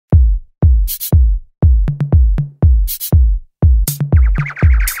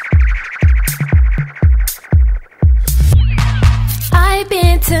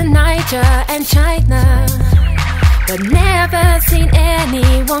Asia and China, but never seen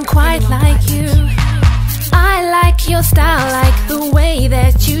anyone quite like you. I like your style, like the way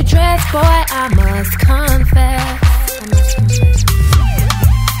that you dress, boy, I must confess.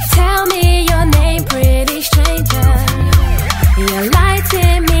 Tell me your name, pretty stranger. You're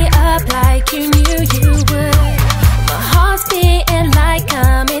lighting me up like you knew you would. My heart's beating like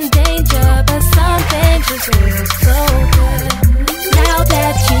I'm in danger, but something just feels so good. Now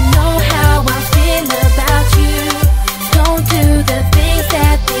that you know how I feel about you, don't do the things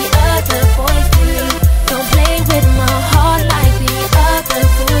that the other boys do. Don't play with my heart like the other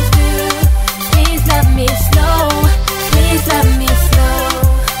fools do. Please let me slow, please let me slow.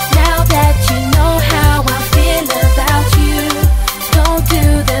 Now that you know how I feel about you, don't do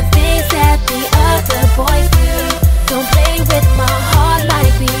the things that the other boys do. Don't play with my heart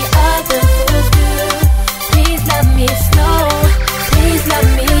like the other fools do. Please let me slow, please let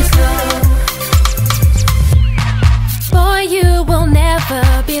me slow. Boy, you will never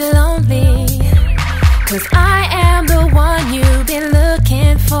be lonely, 'cause I am the one you've been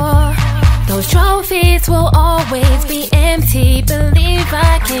looking for. Those trophies will always be empty, believe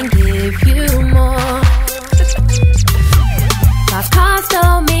I can give you more.